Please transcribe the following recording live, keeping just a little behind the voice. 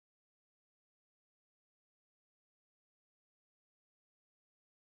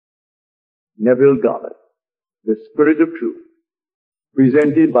Neville Goddard, The Spirit of Truth,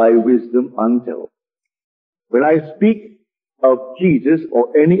 presented by Wisdom Untold. When I speak of Jesus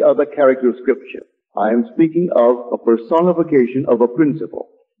or any other character of Scripture, I am speaking of a personification of a principle,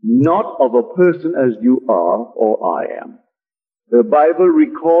 not of a person as you are or I am. The Bible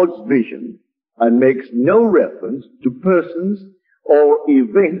records vision and makes no reference to persons or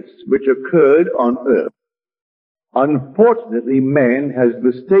events which occurred on earth. Unfortunately, man has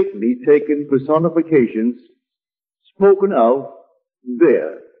mistakenly taken personifications spoken of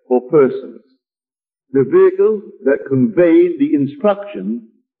there for persons, the vehicle that conveyed the instruction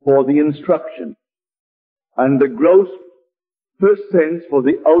for the instruction, and the gross first sense for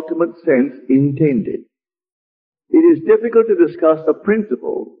the ultimate sense intended. It is difficult to discuss a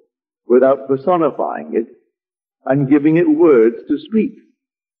principle without personifying it and giving it words to speak.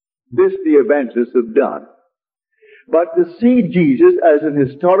 This the evangelists have done. But to see Jesus as an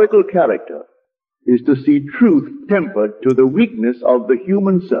historical character is to see truth tempered to the weakness of the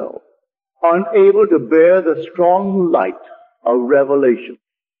human soul, unable to bear the strong light of revelation.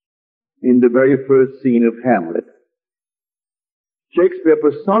 In the very first scene of Hamlet, Shakespeare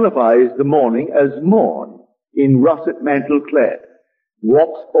personifies the morning as morn, in russet mantle clad,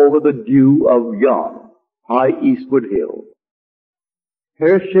 walks over the dew of yon, high eastward hill.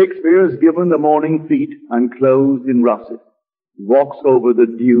 Here Shakespeare is given the morning feet and clothed in russet, walks over the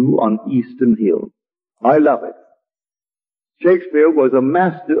dew on eastern hill. I love it. Shakespeare was a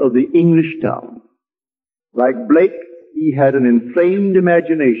master of the English tongue. Like Blake, he had an inflamed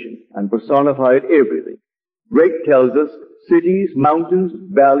imagination and personified everything. Blake tells us cities, mountains,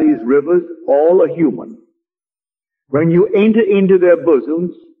 valleys, rivers, all are human. When you enter into their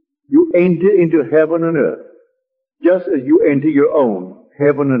bosoms, you enter into heaven and earth, just as you enter your own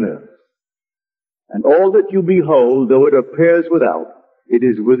heaven and earth. And all that you behold, though it appears without, it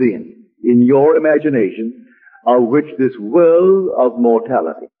is within, in your imagination, of which this world of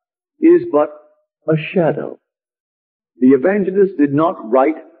mortality is but a shadow. The evangelists did not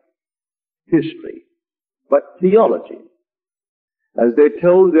write history, but theology, as they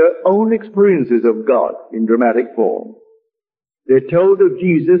told their own experiences of God in dramatic form. They told of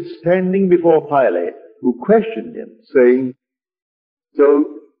Jesus standing before Pilate, who questioned him, saying,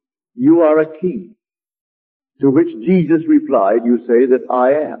 "So you are a king?" To which Jesus replied, "You say that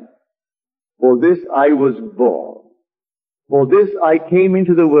I am. For this I was born. For this I came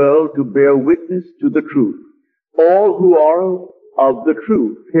into the world to bear witness to the truth. All who are of the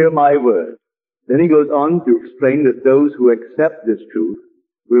truth hear my word." Then he goes on to explain that those who accept this truth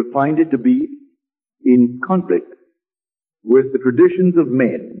will find it to be in conflict with the traditions of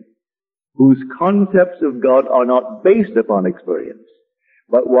men whose concepts of God are not based upon experience,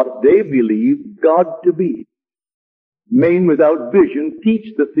 but what they believe God to be. Men without vision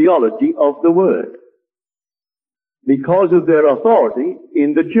teach the theology of the Word. Because of their authority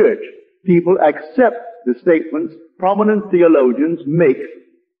in the church, people accept the statements prominent theologians make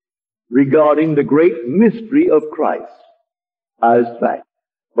regarding the great mystery of Christ as fact.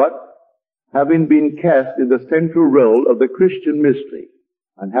 But having been cast in the central role of the Christian mystery,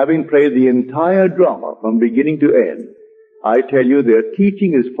 and having played the entire drama from beginning to end, I tell you their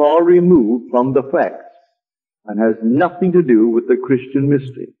teaching is far removed from the facts and has nothing to do with the Christian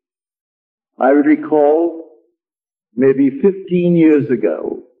mystery. I recall maybe 15 years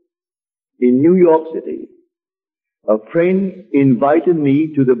ago in New York City, a friend invited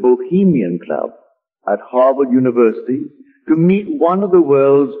me to the Bohemian Club at Harvard University to meet one of the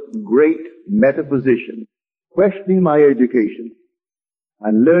world's great metaphysicians, questioning my education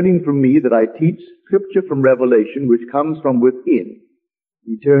and learning from me that I teach Scripture from Revelation, which comes from within.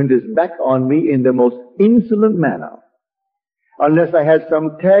 He turned his back on me in the most insolent manner. Unless I had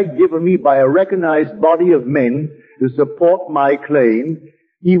some tag given me by a recognized body of men to support my claim,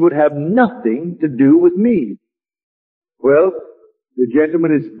 he would have nothing to do with me. Well, the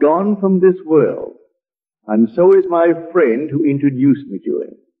gentleman is gone from this world, and so is my friend who introduced me to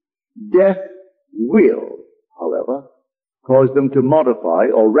him. Death will, however, cause them to modify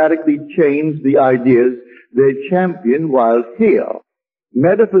or radically change the ideas they champion, while here,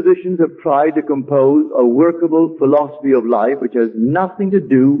 metaphysicians have tried to compose a workable philosophy of life which has nothing to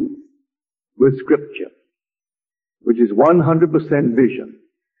do with Scripture, which is 100% vision.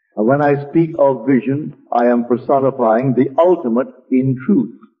 And when I speak of vision, I am personifying the ultimate in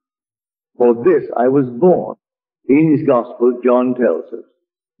truth. For this I was born. In his gospel, John tells us,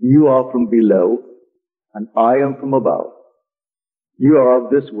 "You are from below, and I am from above. You are of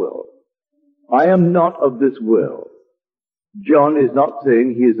this world. I am not of this world." John is not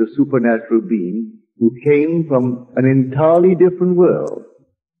saying he is a supernatural being who came from an entirely different world.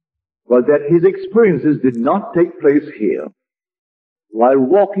 was that his experiences did not take place here. While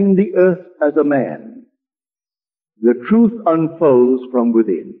walking the earth as a man, the truth unfolds from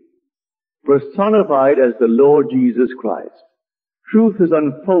within. Personified as the Lord Jesus Christ, truth is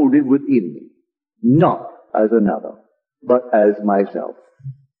unfolded within me, not as another, but as myself.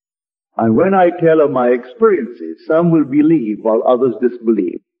 And when I tell of my experiences, some will believe while others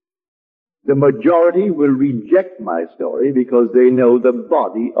disbelieve. The majority will reject my story because they know the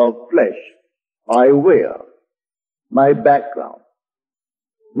body of flesh I wear, my background,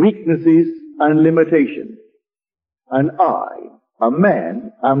 weaknesses and limitations. And I, a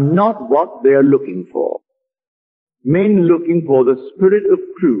man, am not what they are looking for. Men looking for the Spirit of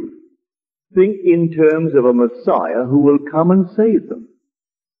truth think in terms of a Messiah who will come and save them.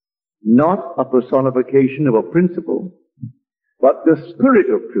 Not a personification of a principle, but the Spirit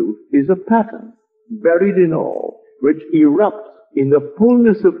of truth is a pattern buried in all, which erupts in the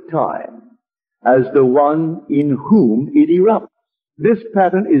fullness of time as the one in whom it erupts. This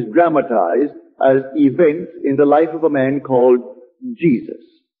pattern is dramatized as events in the life of a man called Jesus.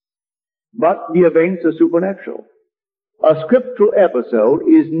 But the events are supernatural. A scriptural episode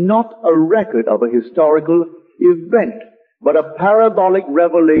is not a record of a historical event, but a parabolic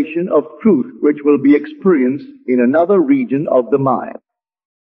revelation of truth which will be experienced in another region of the mind.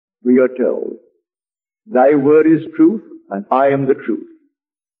 We are told, "Thy word is truth, and I am the truth.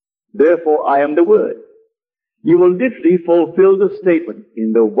 Therefore I am the word." You will literally fulfill the statement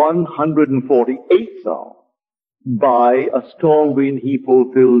in the 148th Psalm. By a storm wind he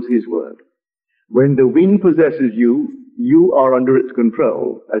fulfills his word. When the wind possesses you, you are under its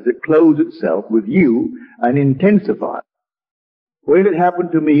control as it clothes itself with you and intensifies. When it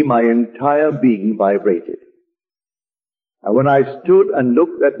happened to me, my entire being vibrated. And when I stood and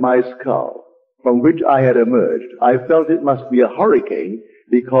looked at my skull, from which I had emerged, I felt it must be a hurricane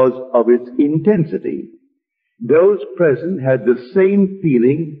because of its intensity. Those present had the same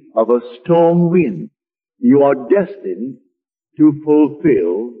feeling of a storm wind. You are destined to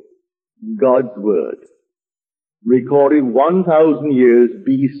fulfill God's word, recorded 1,000 years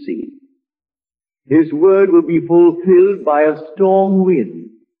BC. His word will be fulfilled by a storm wind.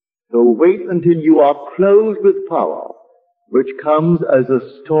 So wait until you are clothed with power, which comes as a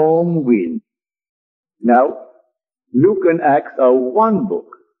storm wind. Now, Luke and Acts are one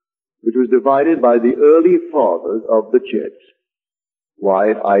book, which was divided by the early fathers of the church.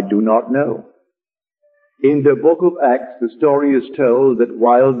 Why, I do not know. In the book of Acts, the story is told that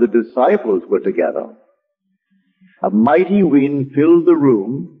while the disciples were together, a mighty wind filled the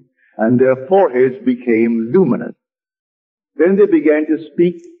room, and their foreheads became luminous. Then they began to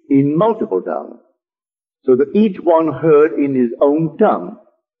speak in multiple tongues, so that each one heard in his own tongue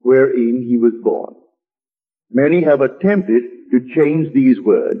wherein he was born. Many have attempted to change these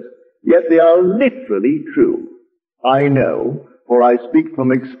words, yet they are literally true. I know, for I speak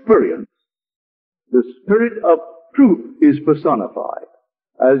from experience. The Spirit of truth is personified,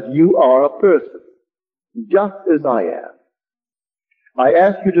 as you are a person, just as I am. I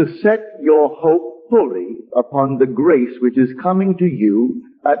ask you to set your hope fully upon the grace which is coming to you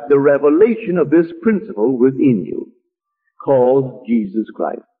at the revelation of this principle within you, called Jesus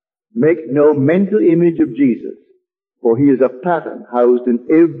Christ. Make no mental image of Jesus, for he is a pattern housed in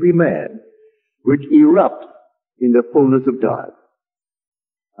every man, which erupts in the fullness of time.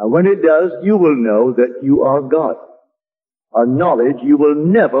 And when it does, you will know that you are God, a knowledge you will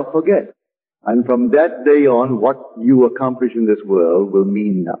never forget. And from that day on, what you accomplish in this world will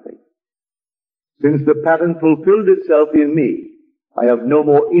mean nothing. Since the pattern fulfilled itself in me, I have no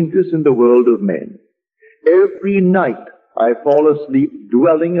more interest in the world of men. Every night I fall asleep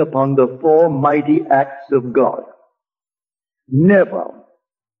dwelling upon the four mighty acts of God. Never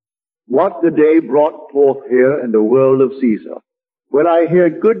what the day brought forth here in the world of Caesar. When I hear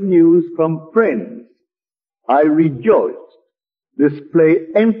good news from friends, I rejoice, display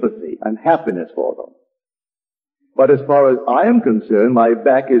empathy and happiness for them. But as far as I am concerned, my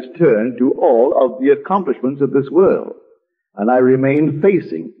back is turned to all of the accomplishments of this world, and I remain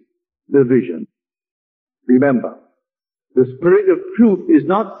facing the vision. Remember, the Spirit of truth is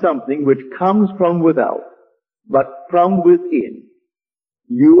not something which comes from without, but from within.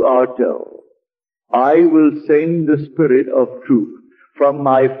 You are told, I will send the Spirit of truth from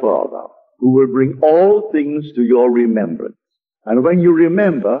my Father, who will bring all things to your remembrance. And when you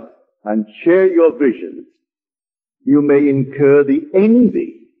remember and share your visions, you may incur the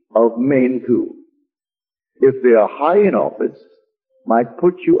envy of men who, if they are high in office, might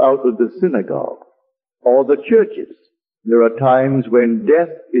put you out of the synagogue or the churches. There are times when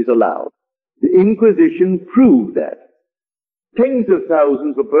death is allowed. The Inquisition proved that. Tens of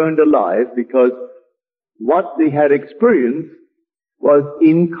thousands were burned alive because what they had experienced was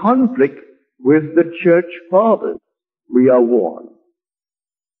in conflict with the church fathers. We are warned.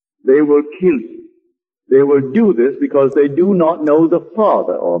 They will kill you. They will do this because they do not know the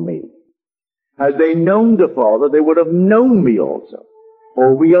Father or me. Had they known the Father, they would have known me also.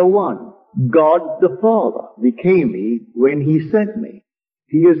 For we are one. God the Father became me when He sent me.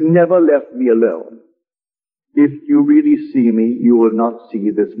 He has never left me alone. If you really see me, you will not see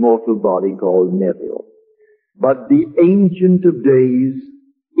this mortal body called Neville, but the Ancient of Days,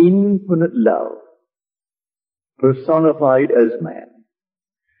 infinite love, personified as man.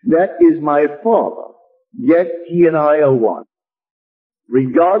 That is my Father, yet He and I are one.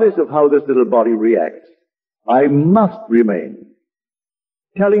 Regardless of how this little body reacts, I must remain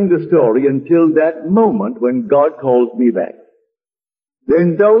telling the story until that moment when God calls me back.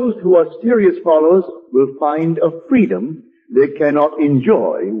 Then those who are serious followers will find a freedom they cannot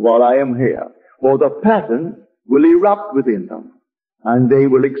enjoy while I am here, for the pattern will erupt within them, and they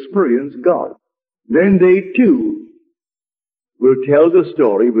will experience God. Then they too will tell the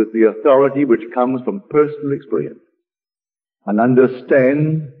story with the authority which comes from personal experience, and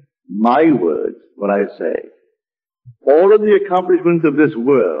understand my words when I say, all of the accomplishments of this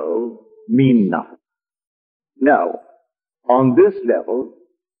world mean nothing. Now, on this level,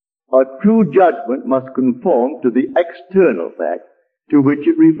 a true judgment must conform to the external fact to which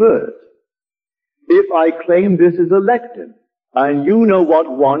it refers. If I claim this is a lectern, and you know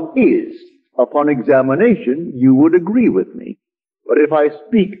what one is, upon examination you would agree with me. But if I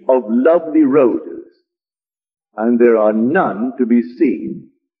speak of lovely roses, and there are none to be seen,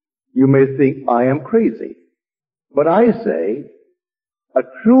 you may think I am crazy. But I say, a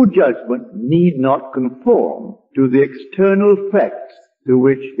true judgment need not conform to the external facts to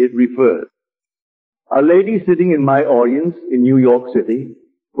which it refers. A lady sitting in my audience in New York City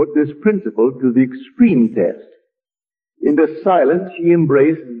put this principle to the extreme test. In the silence, she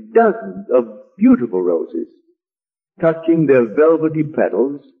embraced dozens of beautiful roses, touching their velvety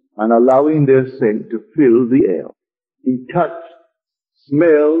petals and allowing their scent to fill the air. He touched,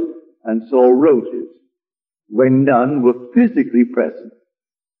 smelled, and saw roses when none were physically present.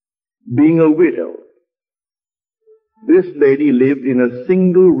 Being a widow, this lady lived in a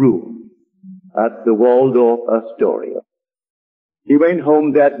single room at the Waldorf Astoria. He went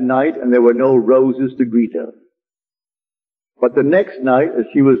home that night and there were no roses to greet her. But the next night, as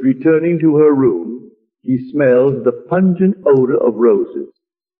she was returning to her room, he smelled the pungent odor of roses.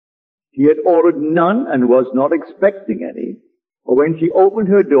 He had ordered none and was not expecting any, for when she opened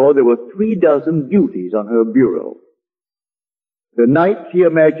her door, there were 36 beauties on her bureau. The night she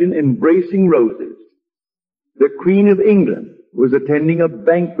imagined embracing roses, the Queen of England was attending a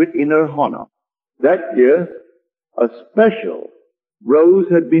banquet in her honor. That year, a special rose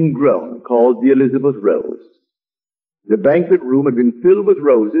had been grown called the Elizabeth Rose. The banquet room had been filled with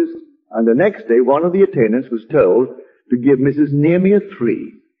roses, and the next day one of the attendants was told to give Mrs. Nehemiah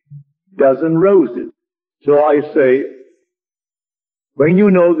 3 dozen roses. So I say, when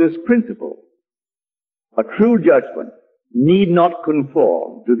you know this principle, a true judgment need not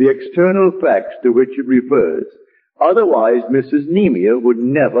conform to the external facts to which it refers. Otherwise, Mrs. Nehemiah would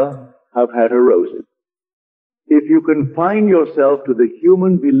never have had her roses. If you confine yourself to the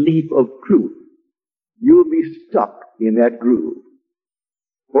human belief of truth, you'll be stuck in that groove.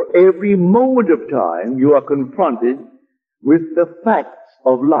 For every moment of time, you are confronted with the facts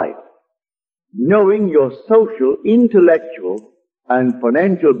of life. Knowing your social, intellectual, and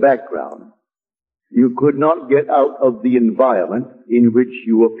financial background, you could not get out of the environment in which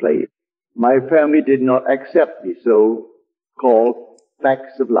you were placed. My family did not accept the so-called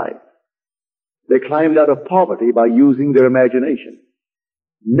facts of life. They climbed out of poverty by using their imagination.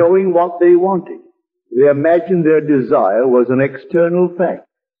 Knowing what they wanted, they imagined their desire was an external fact.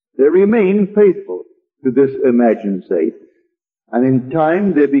 They remained faithful to this imagined state, and in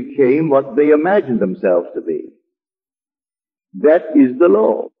time they became what they imagined themselves to be. That is the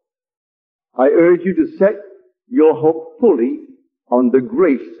law. I urge you to set your hope fully on the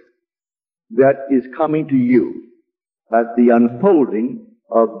grace that is coming to you at the unfolding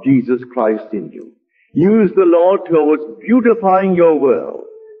of Jesus Christ in you. Use the law towards beautifying your world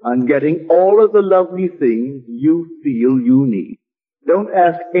and getting all of the lovely things you feel you need. Don't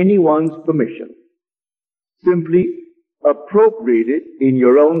ask anyone's permission. Simply appropriate it in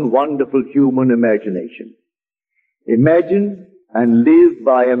your own wonderful human imagination. Imagine and live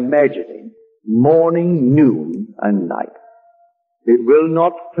by imagining morning, noon, and night. It will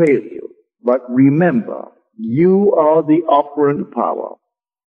not fail you, but remember, you are the operant power.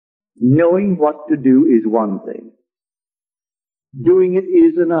 Knowing what to do is one thing. Doing it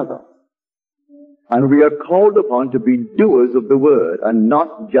is another. And we are called upon to be doers of the word and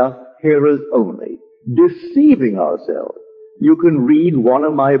not just hearers only, deceiving ourselves. You can read one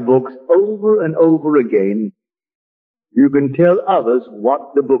of my books over and over again. You can tell others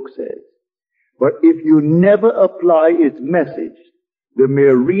what the book says. But if you never apply its message, the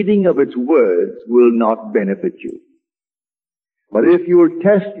mere reading of its words will not benefit you. But if you will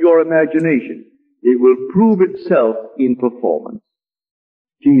test your imagination, it will prove itself in performance.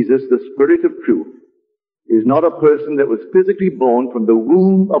 Jesus, the Spirit of truth, is not a person that was physically born from the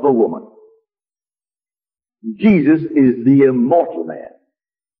womb of a woman. Jesus is the immortal man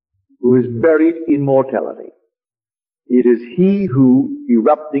who is buried in mortality. It is he who,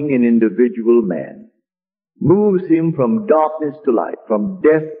 erupting in individual man, moves him from darkness to light, from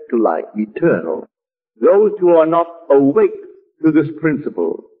death to light, eternal. Those who are not awake to this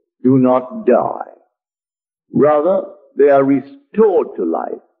principle do not die. Rather, they are restored to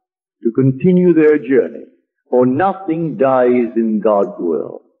life to continue their journey. For nothing dies in God's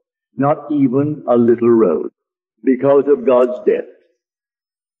world, not even a little rose, because of God's death.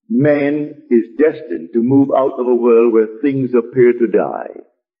 Man is destined to move out of a world where things appear to die,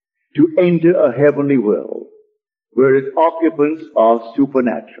 to enter a heavenly world where its occupants are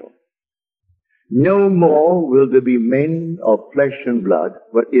supernatural. No more will there be men of flesh and blood,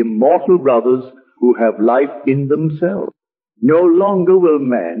 but immortal brothers who have life in themselves. No longer will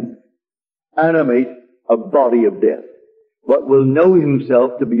man animate a body of death, but will know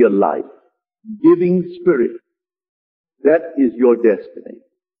himself to be a life, giving spirit. That is your destiny.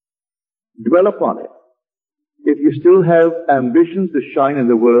 Dwell upon it. If you still have ambitions to shine in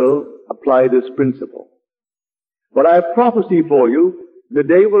the world, apply this principle. But I prophesy for you, the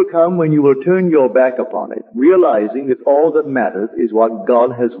day will come when you will turn your back upon it, realizing that all that matters is what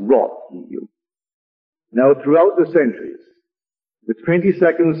God has wrought in you. Now, throughout the centuries, the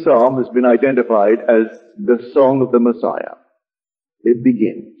 22nd Psalm has been identified as the Song of the Messiah. It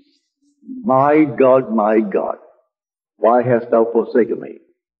begins, my God, why hast thou forsaken me?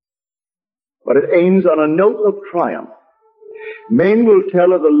 But it ends on a note of triumph. Men will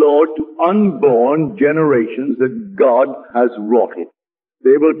tell of the Lord to unborn generations that God has wrought it.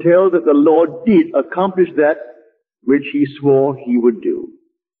 They will tell that the Lord did accomplish that which he swore he would do.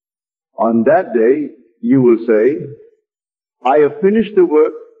 On that day, you will say, I have finished the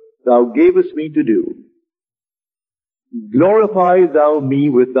work thou gavest me to do. Glorify thou me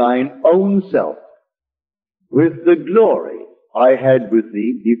with thine own self, with the glory I had with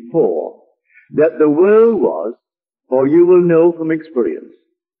thee before that the world was, for you will know from experience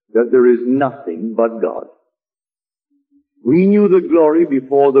that there is nothing but God. We knew the glory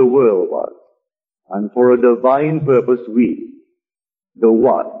before the world was, and for a divine purpose we, the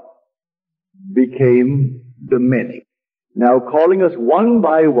one, became the many. Now calling us one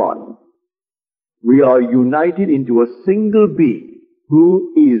by one, we are united into a single being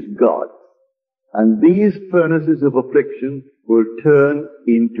who is God. And these furnaces of affliction will turn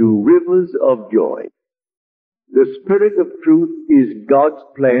into rivers of joy. The Spirit of truth is God's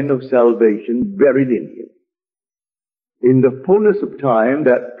plan of salvation buried in you. In the fullness of time,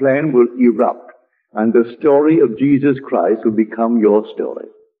 that plan will erupt, and the story of Jesus Christ will become your story.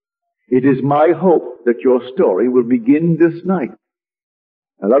 It is my hope that your story will begin this night.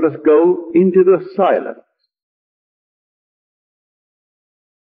 And let us go into the silence